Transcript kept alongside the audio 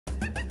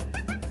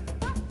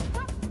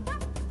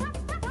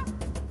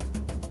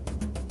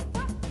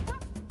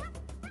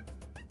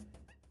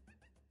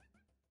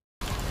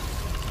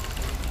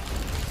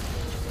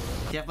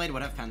TFBlade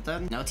would have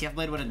pented. No,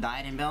 TFBlade would have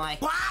died and been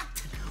like, what?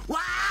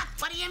 What?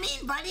 What do you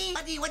mean, buddy?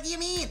 What do you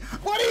mean?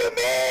 What do you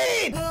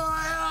mean?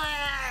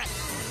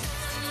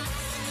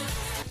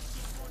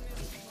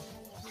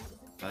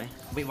 Really?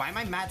 Wait, why am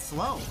I mad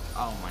slow?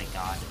 Oh my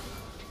god.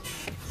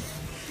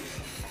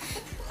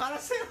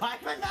 Honestly, why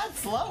am I mad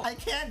slow? I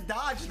can't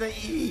dodge the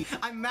E.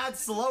 I'm mad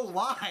slow,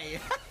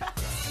 why?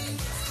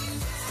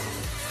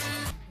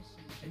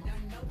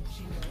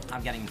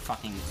 I'm getting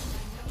fucking...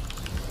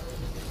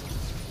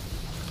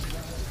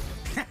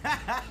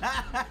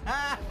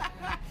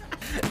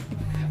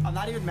 I'm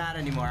not even mad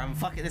anymore. I'm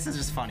fucking... This is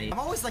just funny. I'm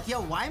always like,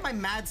 yo, why am I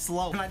mad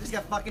slow? And I just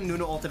got fucking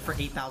Nuno ulted for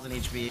 8,000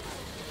 HP.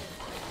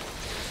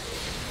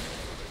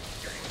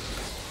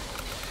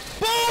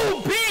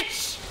 Boom,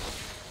 bitch!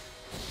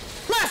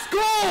 Let's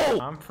go!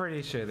 I'm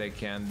pretty sure they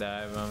can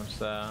dive him,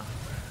 so...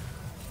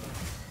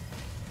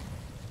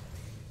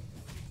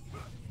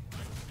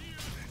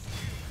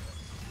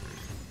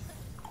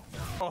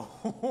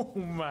 Oh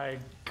my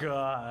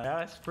god,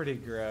 that's pretty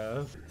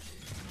gross.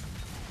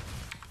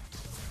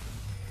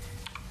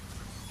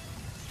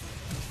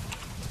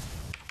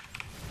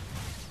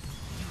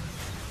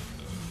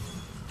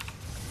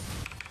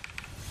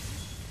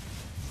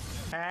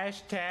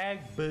 Hashtag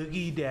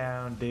boogie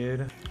down,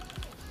 dude.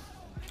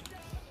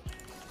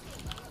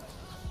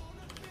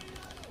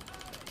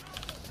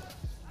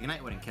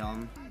 Ignite wouldn't kill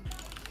him.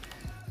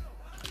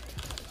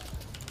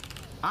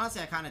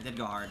 Honestly, I kind of did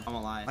go hard. I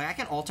won't lie. Like, I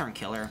can alter and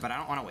kill her, but I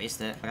don't want to waste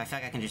it. Like, I feel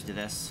like I can just do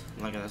this.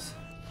 Look at this.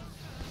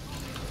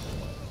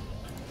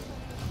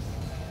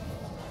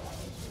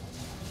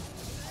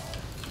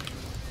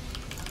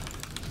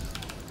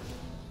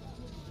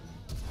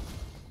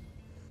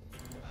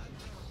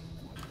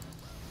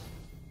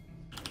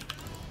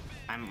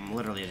 I'm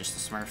literally just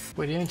a smurf.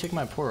 Wait, he didn't take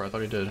my port. I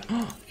thought he did.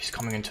 He's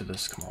coming into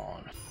this. Come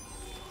on.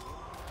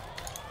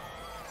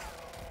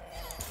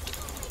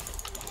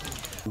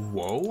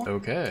 Whoa.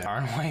 Okay.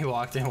 Iron Way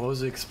walked in. What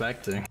was he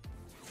expecting?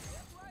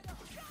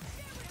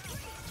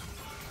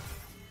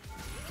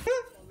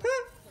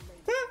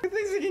 He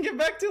thinks he can get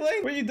back too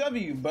late. Where you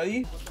W,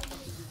 buddy?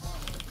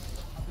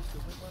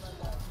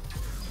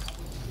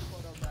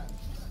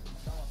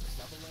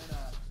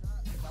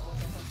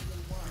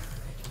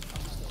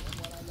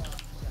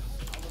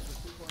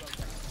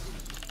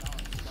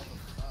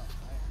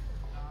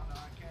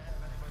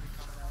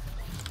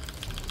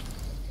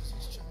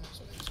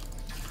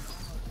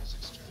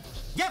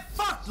 Get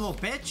fucked, little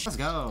bitch! Let's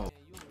go.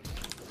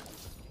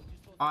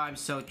 Oh, I'm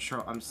so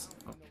oh.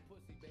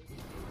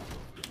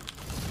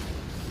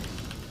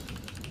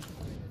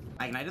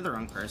 I ignited the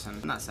wrong person.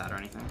 I'm not sad or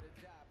anything.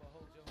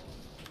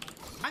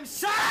 I'm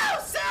so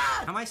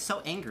sad! How am I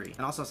so angry?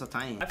 And also so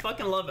tiny. I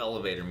fucking love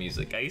elevator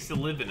music. I used to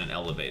live in an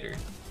elevator.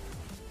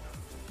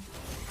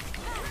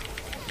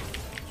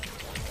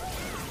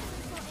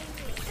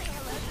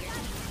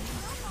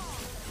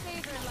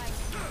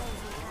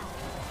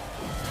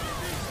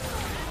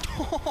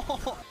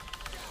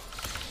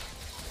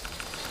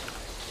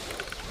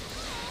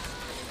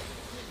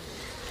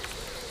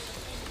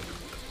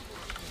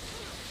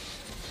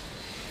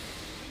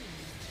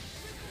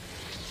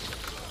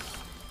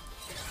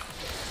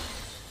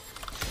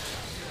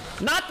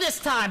 Not this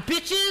time,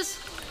 bitches!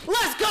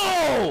 Let's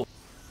go!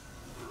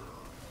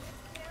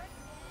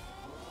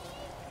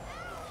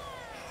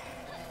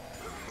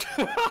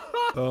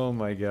 Oh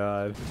my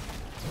god.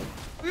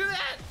 Look at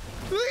that!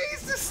 Look,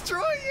 he's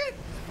destroying it!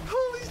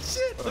 Holy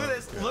shit! Look at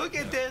this! Look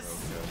at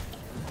this!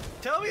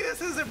 Tell me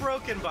this isn't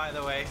broken, by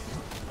the way.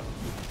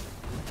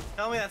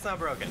 Tell me that's not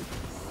broken.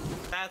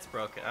 That's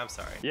broken. I'm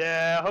sorry.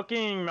 Yeah,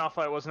 hooking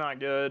Malphite was not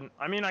good.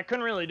 I mean, I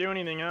couldn't really do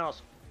anything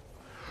else.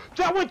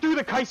 That went through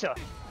the Kai'Sa!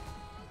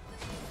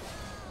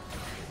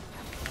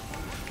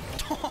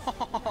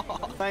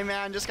 My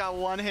man just got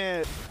one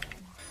hit.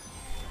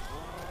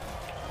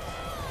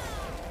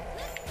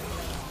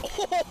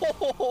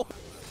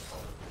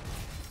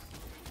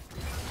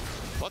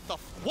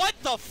 What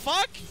the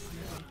fuck?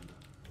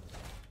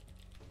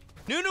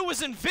 Nunu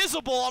was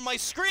invisible on my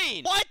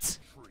screen. What?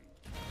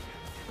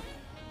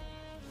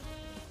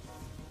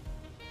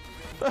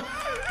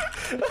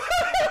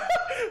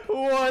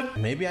 What?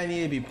 Maybe I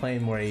need to be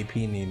playing more AP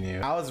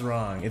Nunu. I was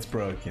wrong. It's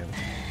broken.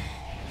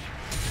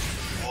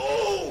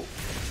 Oh!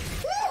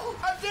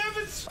 I'm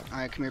damaged!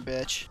 Alright, come here,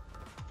 bitch.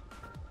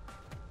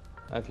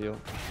 I feel.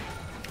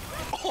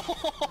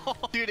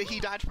 Dude, he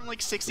died from like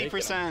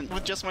 60%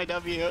 with just my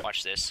W.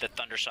 Watch this. The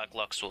Thundershock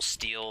Lux will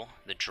steal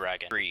the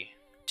dragon. 3,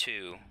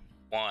 2,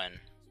 1.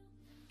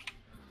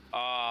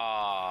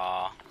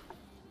 Oh,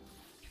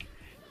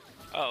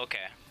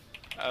 okay.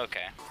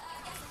 Okay.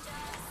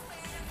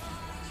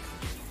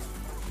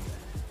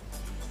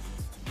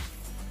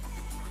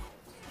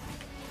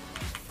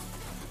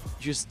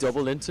 Just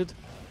double inted.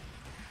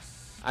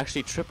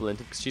 Actually triple inted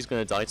because she's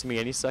gonna die to me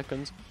any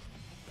second.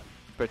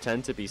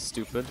 Pretend to be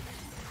stupid.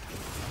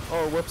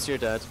 Oh, whoops, you're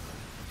dead.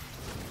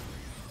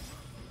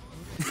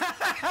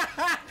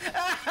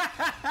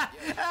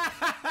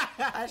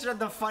 I I just read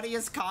the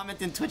funniest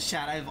comment in Twitch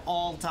chat of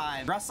all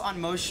time. Russ on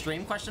most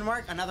stream, question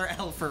mark? Another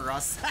L for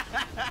Russ.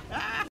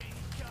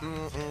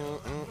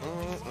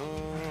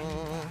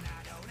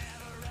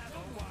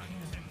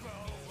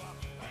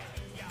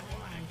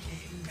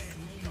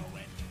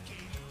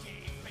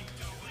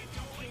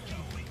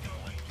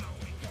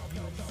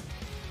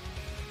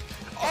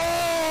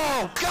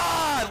 Oh,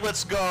 God!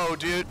 Let's go,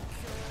 dude.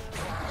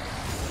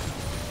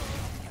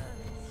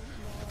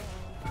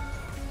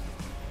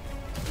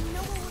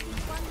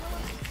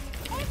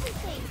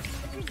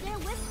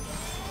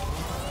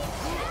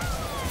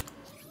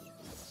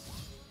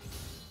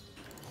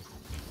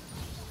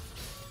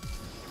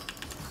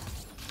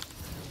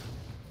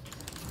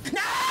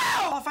 No!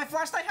 Oh, if I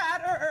flashed, I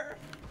had her.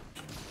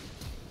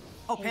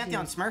 Oh,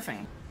 Pantheon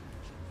smurfing.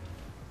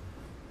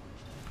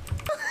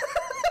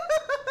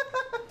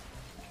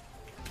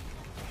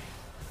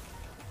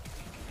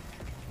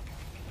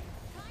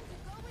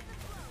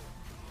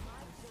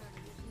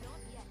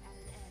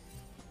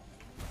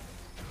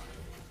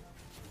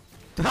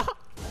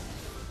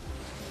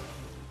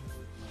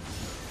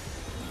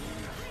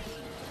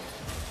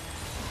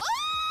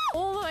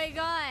 Oh my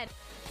god.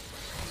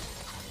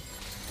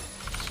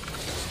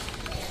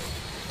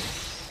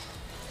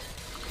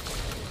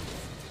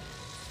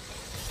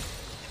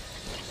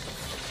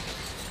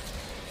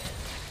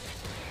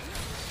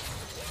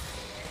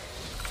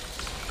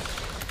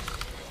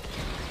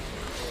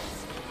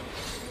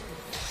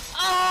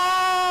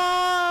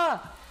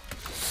 Ah!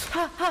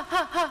 Ha ha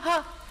ha ha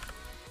ha!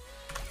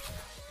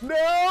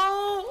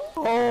 No!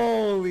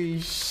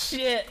 Holy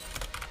shit!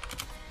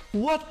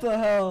 What the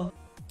hell?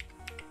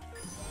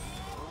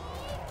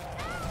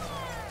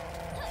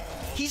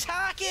 He's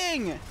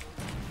hacking!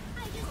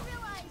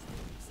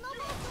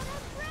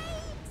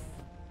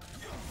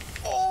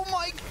 Oh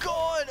my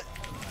god!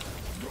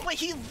 Wait,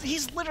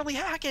 he's literally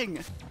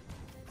hacking!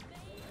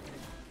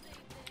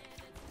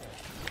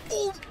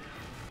 Oh!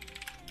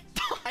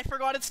 I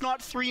forgot it's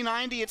not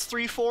 390, it's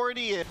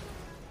 340.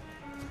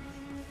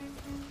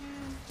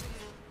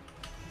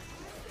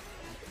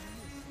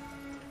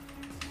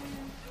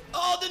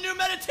 Oh, the new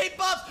meditate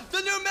buff!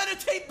 The new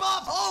meditate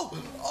buff! Oh!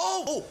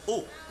 Oh! Oh!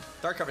 Oh!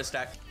 Dark cover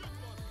stack.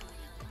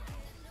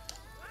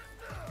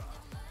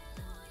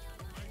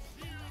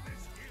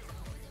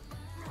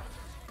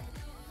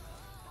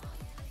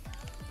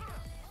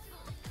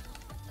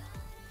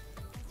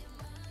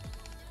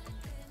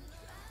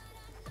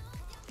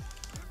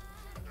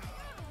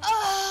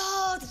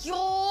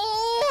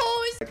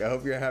 I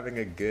hope you're having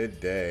a good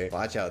day.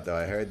 Watch out though,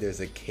 I heard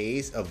there's a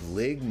case of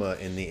ligma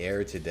in the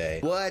air today.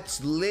 What's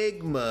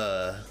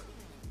ligma?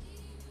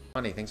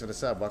 Funny, thanks for the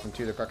sub. Welcome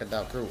to the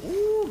Crocodile Crew.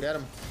 Ooh, get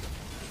him.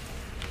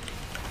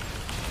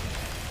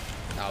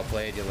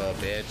 Outplayed, you little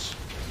bitch.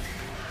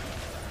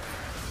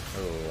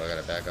 Ooh, I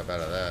gotta back up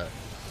out of that.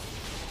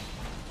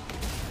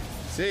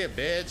 See ya,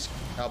 bitch.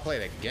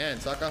 Outplayed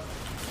again, sucker.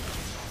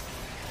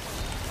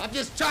 I'm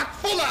just chock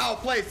full of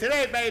outplays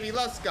today, baby.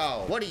 Let's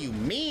go. What do you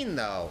mean,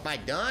 though? Am I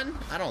done?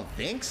 I don't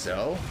think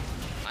so.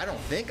 I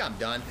don't think I'm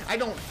done. I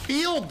don't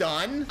feel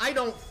done. I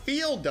don't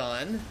feel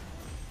done.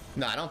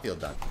 No, I don't feel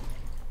done.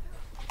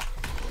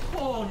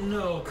 Oh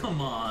no,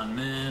 come on,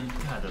 man.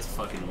 God, that's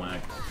fucking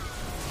whack.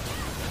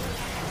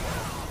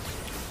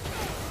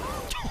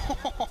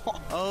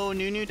 Oh,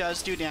 Nunu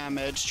does do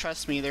damage.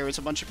 Trust me, there was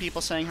a bunch of people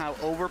saying how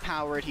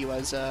overpowered he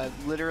was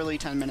literally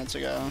 10 minutes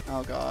ago.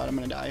 Oh god, I'm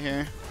gonna die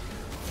here.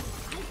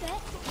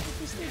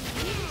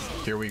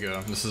 Here we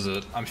go. This is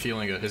it. I'm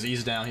feeling it. His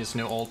E's down. He has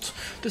no ult.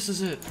 This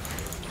is it.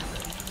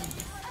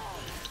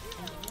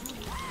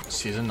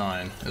 Season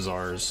 9 is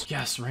ours.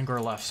 Yes,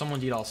 Rengar left.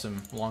 Someone DDoS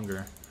him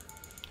longer.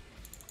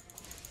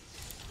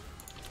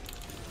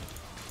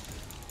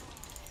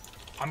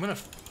 I'm gonna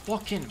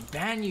fucking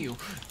ban you.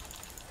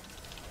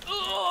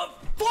 Ugh,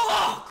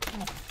 fuck!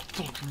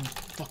 I'm gonna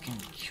fucking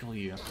kill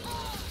you.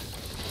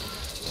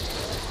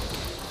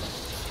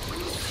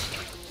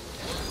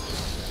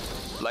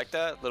 Like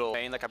that little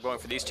pain like I'm going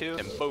for these two,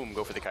 and boom,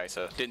 go for the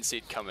Kai'Sa. Didn't see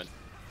it coming.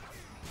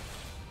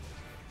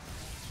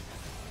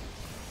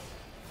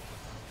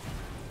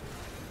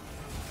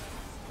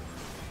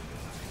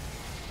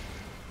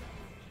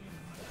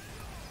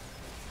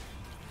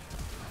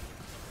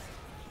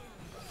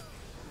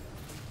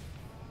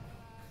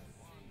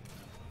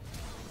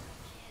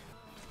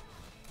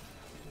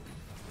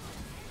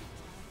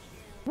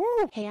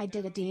 Hey, I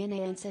did a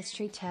DNA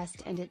ancestry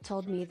test and it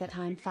told me that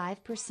I'm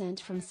 5%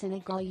 from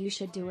Senegal. You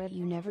should do it.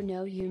 You never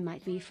know, you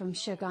might be from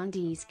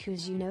Shugandis,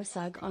 cause you know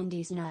sug on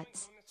these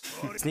nuts.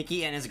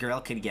 Sneaky and his girl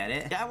could get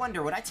it. Yeah, I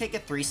wonder, would I take a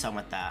threesome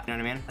with that? You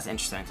know what I mean? That's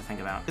interesting to think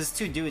about. There's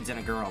two dudes and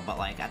a girl, but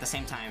like at the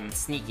same time, it's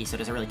Sneaky, so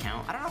does it really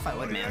count? I don't know if I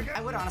would, man.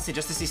 I would honestly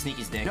just to see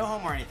Sneaky's dick. No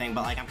homo or anything,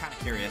 but like I'm kind of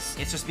curious.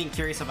 It's just being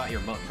curious about your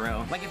book,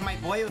 bro. Like if my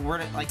boy were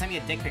to like send me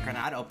a dick pic right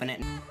now, I'd open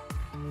it.